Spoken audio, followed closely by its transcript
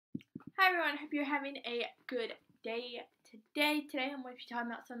Hi everyone, hope you're having a good day today. Today I'm going to be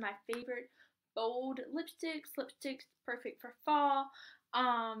talking about some of my favorite bold lipsticks perfect for fall.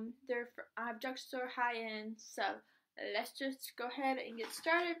 I have Drugstore Highend, so let's just go ahead and get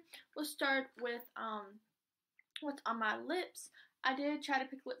started. We'll start with what's on my lips. I did try to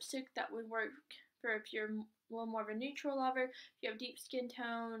pick lipstick that would work for if you're a little more of a neutral lover, if you have deep skin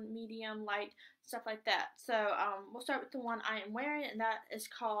tone, medium, light, stuff like that. So we'll start with the one I am wearing, and that is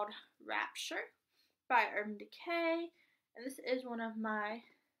called Rapture by Urban Decay, and this is one of my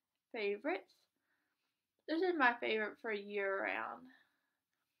favorites. This is my favorite for year round,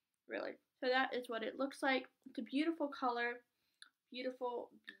 really. So that is what it looks like. It's a beautiful color, beautiful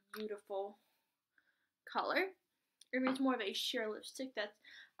color. It's more of a sheer lipstick. That's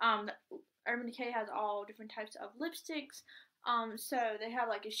Urban Decay has all different types of lipsticks. So they have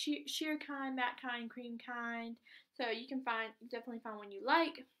like a sheer kind, matte kind, cream kind. So you can definitely find one you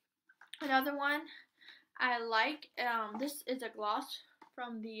like. Another one I like, this is a gloss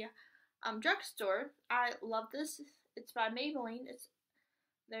from the drugstore. I love this. It's by Maybelline. It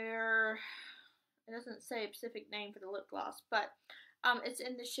doesn't say a specific name for the lip gloss, but it's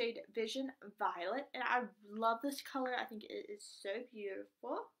in the shade Vsion Violet, and I love this color. I think it is so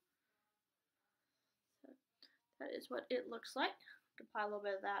beautiful. So that is what it looks like. I can apply a little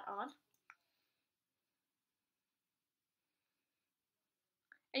bit of that on.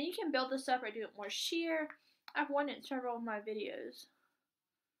 And you can build this up or do it more sheer. I've worn it in several of my videos.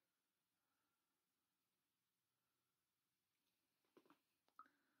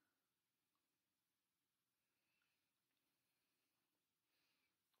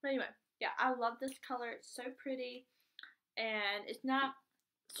 Anyway, yeah, I love this color. It's so pretty, and it's not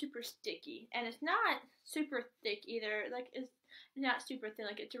super sticky, and it's not super thick either. Like, it's not super thin.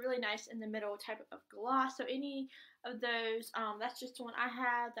 Like, it's a really nice in the middle type of gloss. So any of those, that's just the one I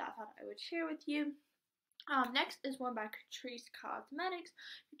had that I thought I would share with you. Next is one by Catrice Cosmetics.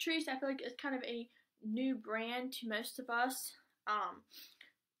 Catrice, I feel like, is kind of a new brand to most of us.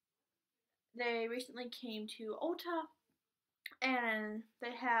 They recently came to Ulta, and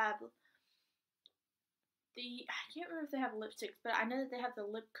they have I can't remember if they have lipsticks, but I know that they have the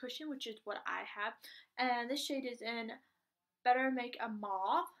lip cushion, which is what I have. And this shade is in Better Make a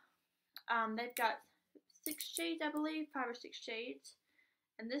Mauve. They've got 6 shades, I believe, 5 or 6 shades.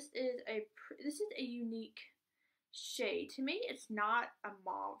 And this is a unique shade. To me, it's not a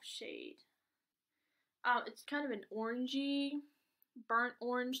mauve shade. It's kind of an orangey, burnt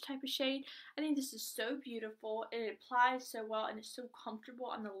orange type of shade. I think this is so beautiful, and it applies so well, and it's so comfortable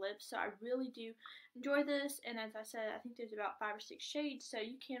on the lips. So I really do enjoy this. And as I said, I think there's about 5 or 6 shades, so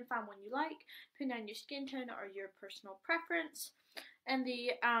you can find one you like depending on your skin tone or your personal preference. And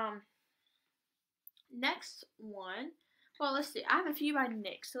the next one, well, let's see. I have a few by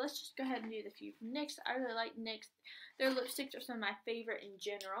NYX, so let's just go ahead and do the few from NYX. I really like NYX. Their lipsticks are some of my favorite in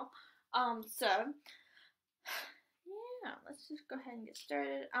general. Yeah, let's just go ahead and get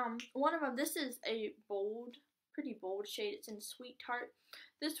started. One of them, this is a pretty bold shade. It's in Sweet Tart.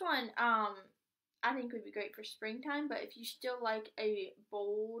 This one, I think would be great for springtime, but if you still like a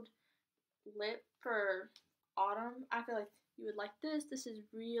bold lip for autumn, I feel like you would like this. This is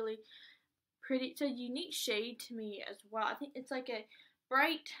really pretty. It's a unique shade to me as well. I think it's like a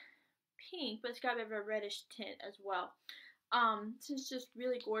bright pink, but it's got a bit of a reddish tint as well. This is just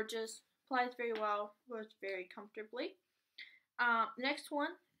really gorgeous. Applies very well, works very comfortably. Next one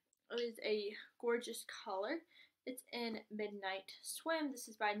is a gorgeous color. It's in Midnight Swim. This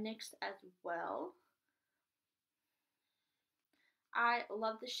is by NYX as well. I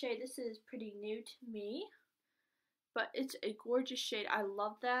love this shade. This is pretty new to me, but it's a gorgeous shade. I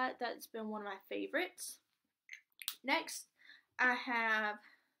love that. That's been one of my favorites. Next, I have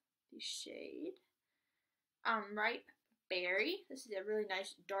the shade Ripe Berry. This is a really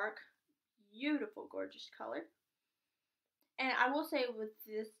nice, dark, beautiful, gorgeous color. And I will say with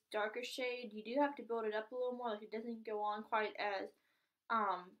this darker shade, you do have to build it up a little more. Like, it doesn't go on quite as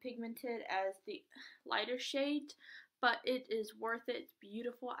pigmented as the lighter shades, but it is worth it. It's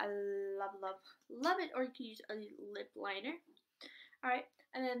beautiful. I love it. Or you can use a lip liner. Alright,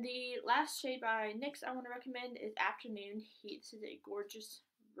 and then the last shade by NYX I want to recommend is Afternoon Heat. This is a gorgeous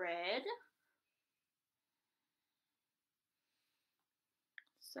red.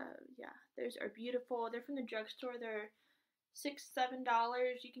 So yeah, those are beautiful. They're from the drugstore. They're $6-7.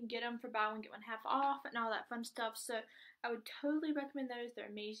 You can get them for buy one get one half off and all that fun stuff. So I would totally recommend those. They're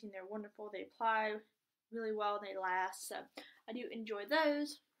amazing. They're wonderful. They apply really well and they last. So I do enjoy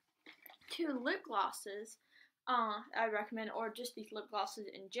those. 2 lip glosses I recommend, or just these lip glosses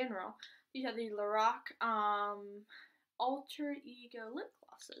in general. These are the Lorac Alter Ego lip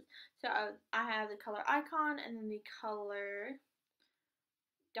gloss. Lipglosses. So I have the color Icon and then the color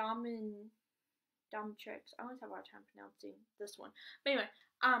Dominatrix. I always have a hard time pronouncing this one. But anyway,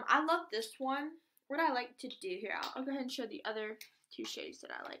 I love this one. What I like to do here, I'll go ahead and show the other two shades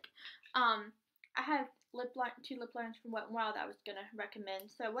that I like. I have two lip liners from Wet n Wild that I was going to recommend.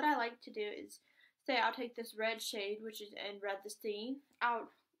 So what I like to do is, say I'll take this red shade, which is in Red the Scene. I'll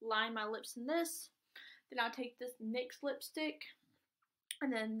line my lips in this. Then I'll take this NYX lipstick.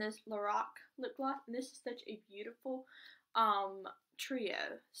 And then this Lorac lip gloss. And this is such a beautiful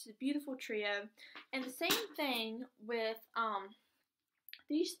trio. This is a beautiful trio. And the same thing with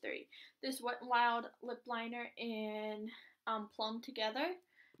these three. This Wet n Wild lip liner in Plum Together,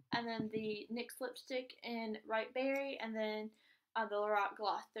 and then the NYX lipstick in Ripe Berry, and then the Lorac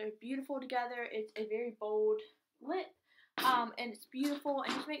gloss. They're beautiful together. It's a very bold lip, and it's beautiful.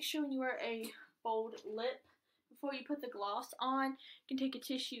 And just make sure when you wear a bold lip, before you put the gloss on, you can take a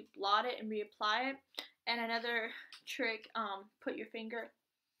tissue, blot it, and reapply it. And another trick, put your finger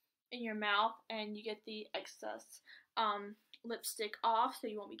in your mouth and you get the excess lipstick off, so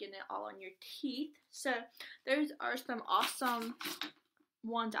you won't be getting it all on your teeth. So those are some awesome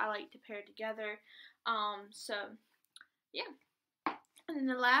ones I like to pair together. So yeah. And then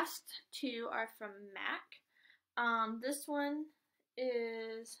the last two are from MAC. This one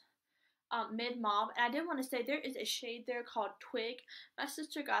is Midimauve, and I did want to say there is a shade there called Twig. My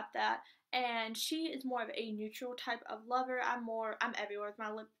sister got that, and she is more of a neutral type of lover. I'm everywhere with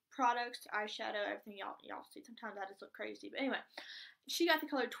my lip products, eyeshadow, everything. Y'all see. Sometimes I just look crazy, but anyway, she got the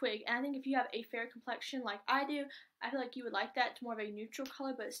color Twig, and I think if you have a fair complexion like I do, I feel like you would like that. It's more of a neutral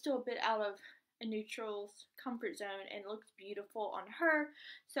color, but it's still a bit out of a neutral's comfort zone, and it looks beautiful on her.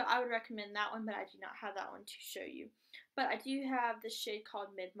 So I would recommend that one, but I do not have that one to show you. But I do have this shade called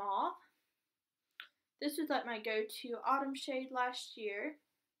Midimauve. This was like my go-to autumn shade last year,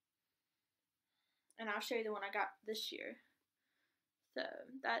 and I'll show you the one I got this year. So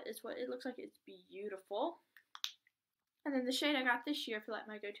that is what it looks like. It's beautiful. And then the shade I got this year for like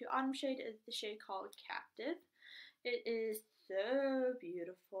my go-to autumn shade is the shade called Captive. It is so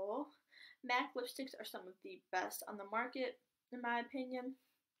beautiful. MAC lipsticks are some of the best on the market, in my opinion.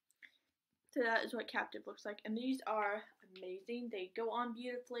 So that is what Captive looks like. And these are amazing. They go on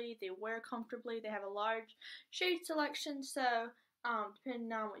beautifully. They wear comfortably. They have a large shade selection. So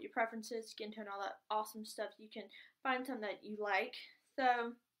depending on what your preference is, skin tone, all that awesome stuff, you can find some that you like.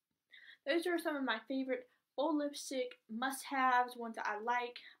 So those are some of my favorite bold lipstick must-haves, ones that I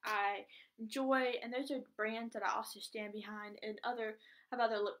like, I enjoy, and those are brands that I also stand behind, and have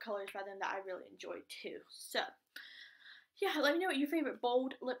other lip colors by them that I really enjoy too. So yeah, let me know what your favorite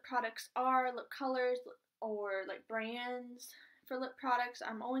bold lip products are, lip colors, or like brands for lip products.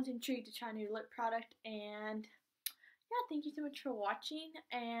 I'm always intrigued to try a new lip product. And yeah, thank you so much for watching,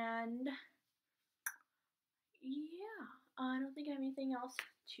 and yeah, I don't think I have anything else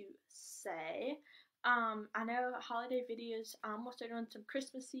to say. I know holiday videos, we'll start doing some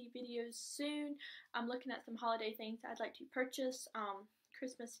Christmassy videos soon. I'm looking at some holiday things I'd like to purchase,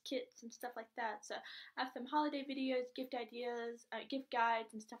 Christmas kits and stuff like that. So I have some holiday videos, gift ideas, gift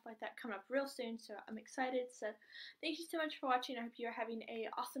guides and stuff like that coming up real soon, so I'm excited. So thank you so much for watching. I hope you're having an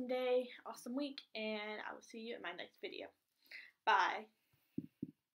awesome day, awesome week, and I will see you in my next video. Bye.